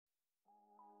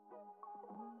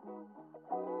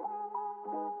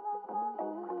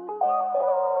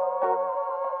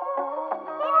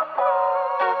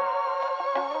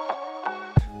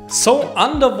So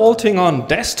undervolting on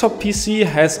desktop PC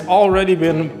has already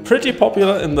been pretty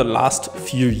popular in the last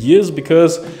few years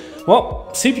because, well,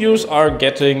 CPUs are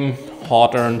getting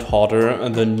hotter and hotter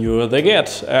the newer they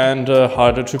get, and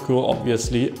harder to cool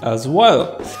obviously as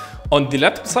well. On the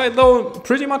laptop side though,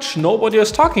 pretty much nobody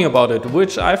is talking about it,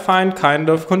 which I find kind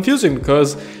of confusing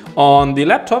because on the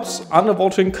laptops,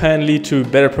 undervolting can lead to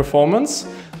better performance,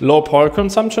 low power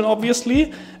consumption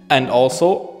obviously, and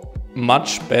also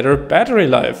much better battery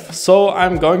life. So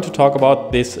I'm going to talk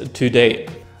about this today.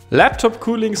 Laptop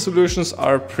cooling solutions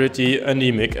are pretty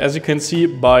anemic, as you can see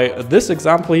by this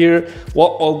example here.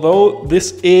 Well, although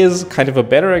this is kind of a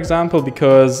better example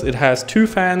because it has two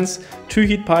fans, two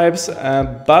heat pipes,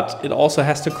 but it also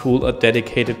has to cool a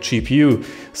dedicated GPU.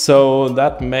 So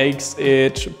that makes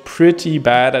it pretty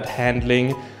bad at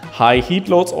handling high heat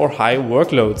loads or high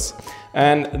workloads.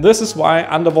 And this is why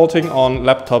undervolting on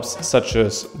laptops such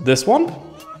as this one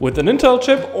with an Intel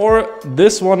chip or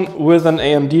this one with an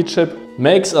AMD chip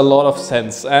makes a lot of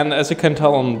sense. And as you can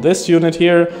tell on this unit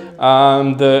here,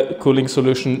 the cooling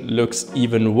solution looks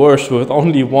even worse with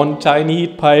only one tiny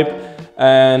heat pipe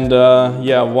and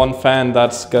one fan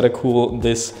that's gotta cool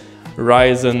this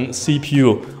Ryzen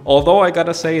CPU. Although I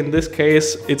gotta say in this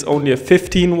case it's only a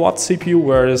 15 watt CPU,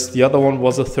 whereas the other one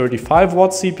was a 35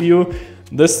 watt CPU.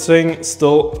 This thing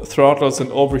still throttles and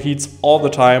overheats all the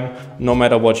time, no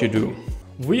matter what you do.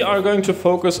 We are going to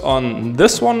focus on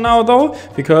this one now though,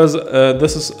 because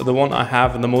this is the one I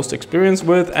have the most experience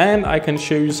with, and I can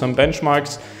show you some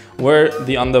benchmarks where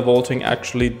the undervolting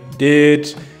actually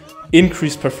did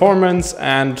increase performance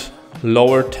and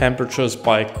lower temperatures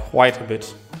by quite a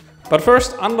bit. But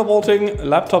first, undervolting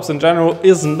laptops in general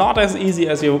is not as easy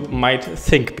as you might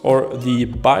think, or the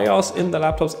BIOS in the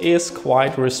laptops is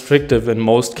quite restrictive in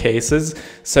most cases.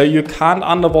 So you can't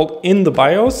undervolt in the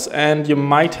BIOS and you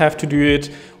might have to do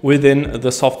it within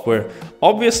the software.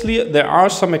 Obviously, there are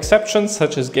some exceptions,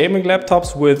 such as gaming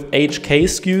laptops with HK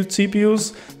skewed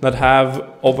CPUs that have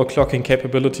overclocking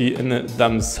capability in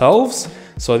themselves,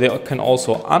 so they can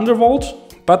also undervolt,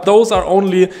 but those are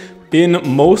only in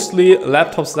mostly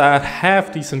laptops that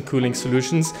have decent cooling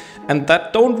solutions and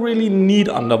that don't really need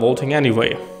undervolting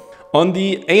anyway. On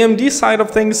the AMD side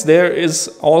of things, there is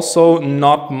also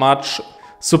not much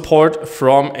support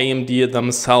from AMD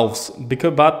themselves,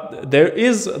 but there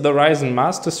is the Ryzen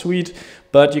Master Suite,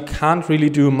 but you can't really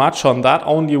do much on that,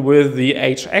 only with the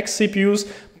HX CPUs.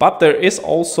 But there is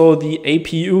also the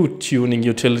APU tuning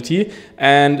utility,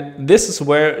 and this is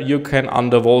where you can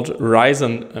undervolt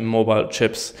Ryzen mobile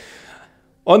chips.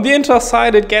 On the Intel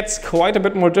side, it gets quite a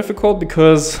bit more difficult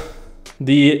because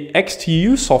the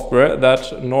XTU software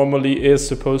that normally is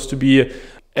supposed to be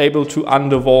able to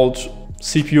undervolt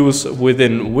CPUs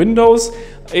within Windows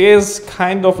is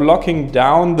kind of locking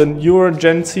down the newer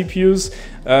gen CPUs.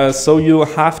 So you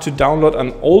have to download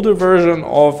an older version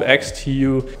of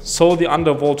XTU so the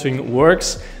undervolting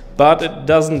works, but it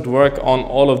doesn't work on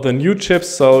all of the new chips.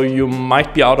 So you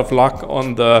might be out of luck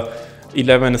on the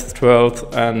 11th,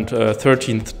 12th and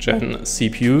 13th gen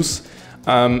CPUs.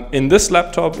 In this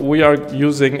laptop we are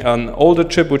using an older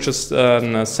chip, which is a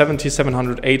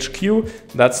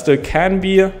 7700HQ that still can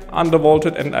be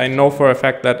undervolted, and I know for a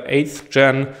fact that 8th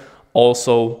gen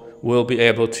also will be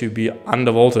able to be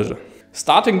undervolted.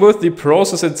 Starting with the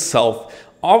process itself.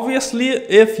 Obviously,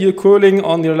 if your cooling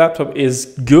on your laptop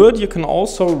is good, you can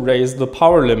also raise the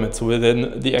power limits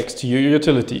within the XTU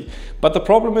utility. But the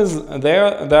problem is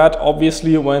there that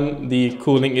obviously when the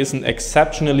cooling isn't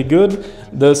exceptionally good,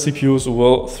 the CPUs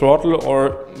will throttle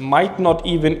or might not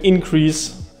even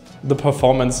increase the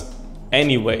performance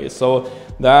anyway. So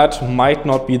that might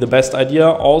not be the best idea.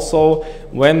 Also,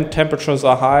 when temperatures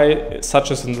are high, such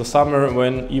as in the summer,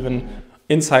 when even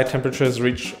inside temperatures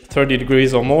reach 30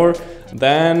 degrees or more,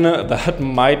 then that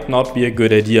might not be a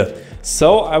good idea.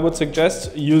 So I would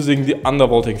suggest using the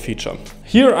undervolting feature.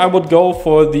 Here I would go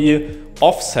for the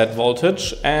offset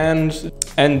voltage and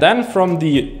then from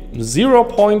the 0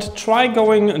 point try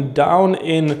going down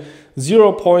in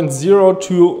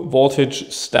 0.02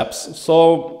 voltage steps.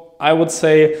 So I would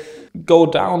say go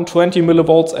down 20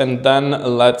 millivolts and then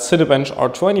let Cinebench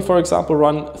R20 for example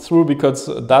run through, because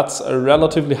that's a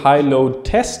relatively high load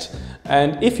test.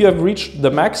 And if you have reached the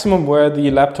maximum where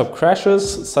the laptop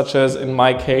crashes, such as in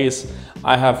my case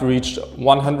I have reached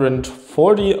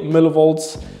 140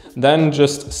 millivolts, then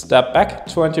just step back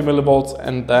 20 millivolts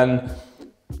and then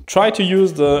try to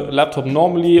use the laptop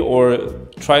normally or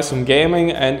try some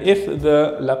gaming, and if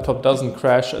the laptop doesn't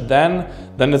crash, then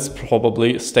it's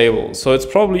probably stable. So it's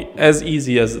probably as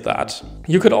easy as that.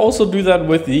 You could also do that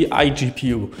with the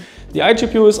iGPU. The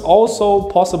iGPU is also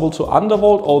possible to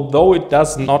undervolt, although it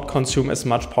does not consume as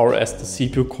much power as the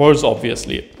CPU cores,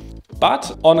 obviously.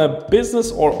 But on a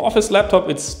business or office laptop,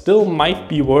 it still might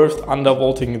be worth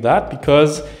undervolting that,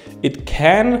 because it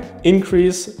can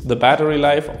increase the battery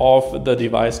life of the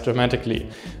device dramatically.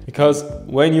 Because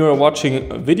when you're watching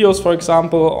videos, for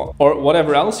example, or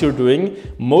whatever else you're doing,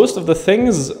 most of the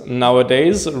things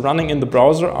nowadays running in the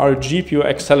browser are GPU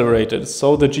accelerated.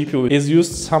 So the GPU is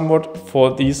used somewhat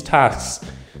for these tasks.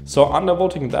 So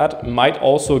undervolting that might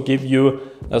also give you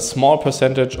a small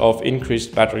percentage of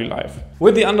increased battery life.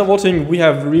 With the undervolting, we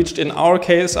have reached, in our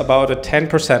case, about a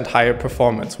 10% higher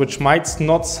performance, which might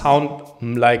not sound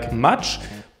like much,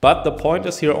 but the point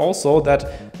is here also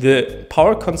that the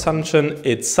power consumption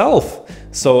itself,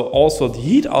 so also the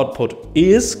heat output,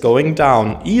 is going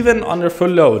down even under full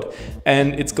load.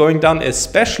 And it's going down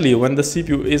especially when the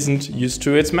CPU isn't used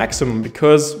to its maximum,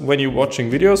 because when you're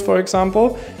watching videos, for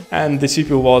example, and the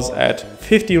CPU was at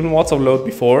 15 watts of load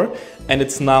before, and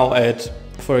it's now at,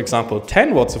 for example,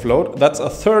 10 watts of load, that's a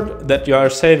third that you are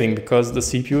saving, because the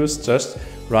CPU is just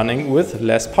running with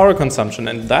less power consumption,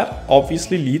 and that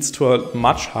obviously leads to a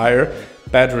much higher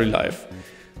battery life.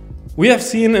 We have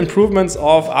seen improvements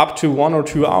of up to 1 or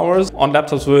 2 hours on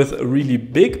laptops with really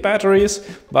big batteries,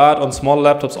 but on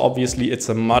smaller laptops, obviously it's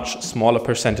a much smaller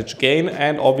percentage gain,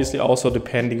 and obviously also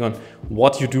depending on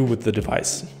what you do with the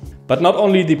device. But not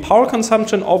only the power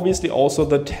consumption, obviously also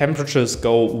the temperatures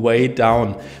go way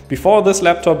down. Before, this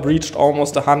laptop reached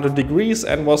almost 100 degrees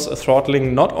and was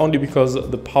throttling, not only because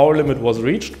the power limit was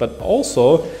reached, but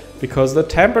also because the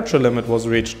temperature limit was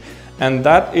reached. And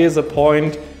that is a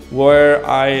point where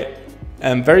I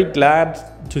am very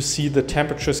glad to see the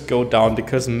temperatures go down,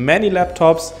 because many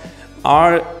laptops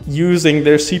are using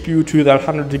their CPU to that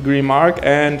 100-degree mark,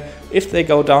 and if they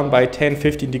go down by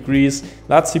 10-15 degrees,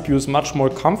 that CPU is much more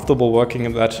comfortable working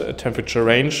in that temperature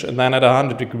range than at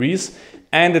 100 degrees,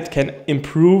 and it can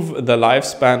improve the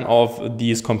lifespan of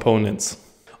these components.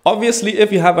 Obviously,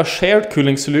 if you have a shared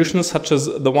cooling solution, such as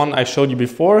the one I showed you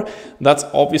before, that's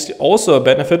obviously also a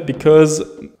benefit, because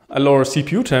a lower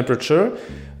CPU temperature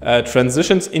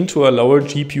transitions into a lower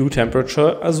GPU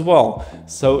temperature as well.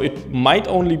 So it might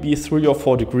only be 3 or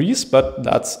 4 degrees, but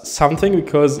that's something,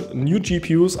 because new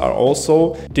GPUs are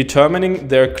also determining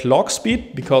their clock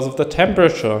speed because of the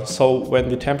temperature. So when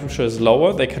the temperature is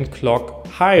lower, they can clock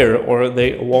higher, or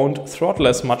they won't throttle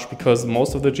as much, because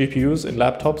most of the GPUs in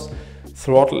laptops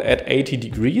throttle at 80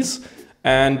 degrees.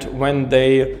 And when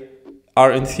they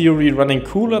are in theory running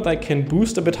cooler, they can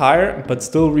boost a bit higher, but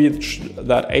still reach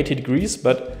that 80 degrees,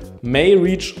 but may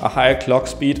reach a higher clock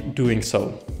speed doing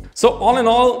so. So all in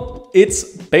all, it's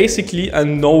basically a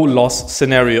no-loss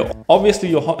scenario. Obviously,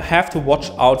 you have to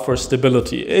watch out for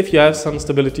stability. If you have some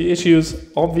stability issues,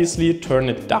 obviously turn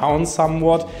it down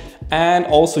somewhat. And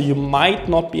also, you might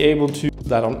not be able to do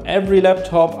that on every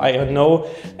laptop, I know.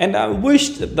 And I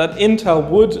wished that Intel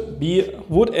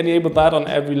would enable that on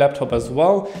every laptop as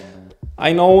well.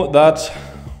 I know that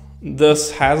this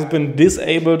has been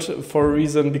disabled for a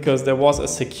reason, because there was a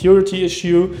security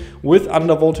issue with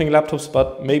undervolting laptops,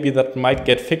 but maybe that might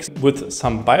get fixed with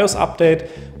some BIOS update,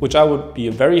 which I would be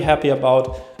very happy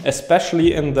about,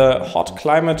 especially in the hot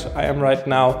climate I am right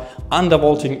now.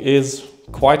 Undervolting is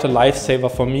quite a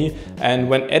lifesaver for me, and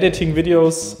when editing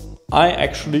videos, I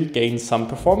actually gained some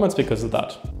performance because of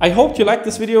that. I hope you liked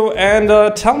this video,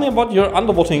 and tell me about your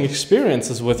undervolting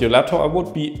experiences with your laptop. I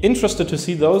would be interested to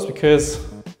see those, because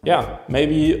yeah,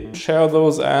 maybe share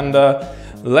those, and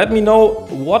let me know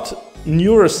what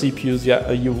newer CPUs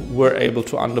you were able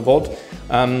to undervolt.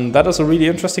 That is a really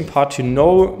interesting part to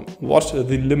know what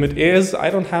the limit is. I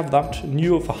don't have that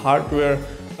new of a hardware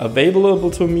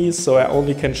available to me, so I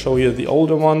only can show you the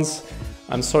older ones.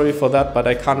 I'm sorry for that, but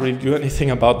I can't really do anything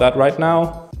about that right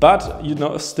now. But you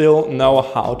still know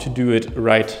how to do it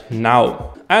right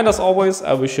now. And as always,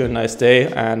 I wish you a nice day,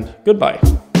 and goodbye.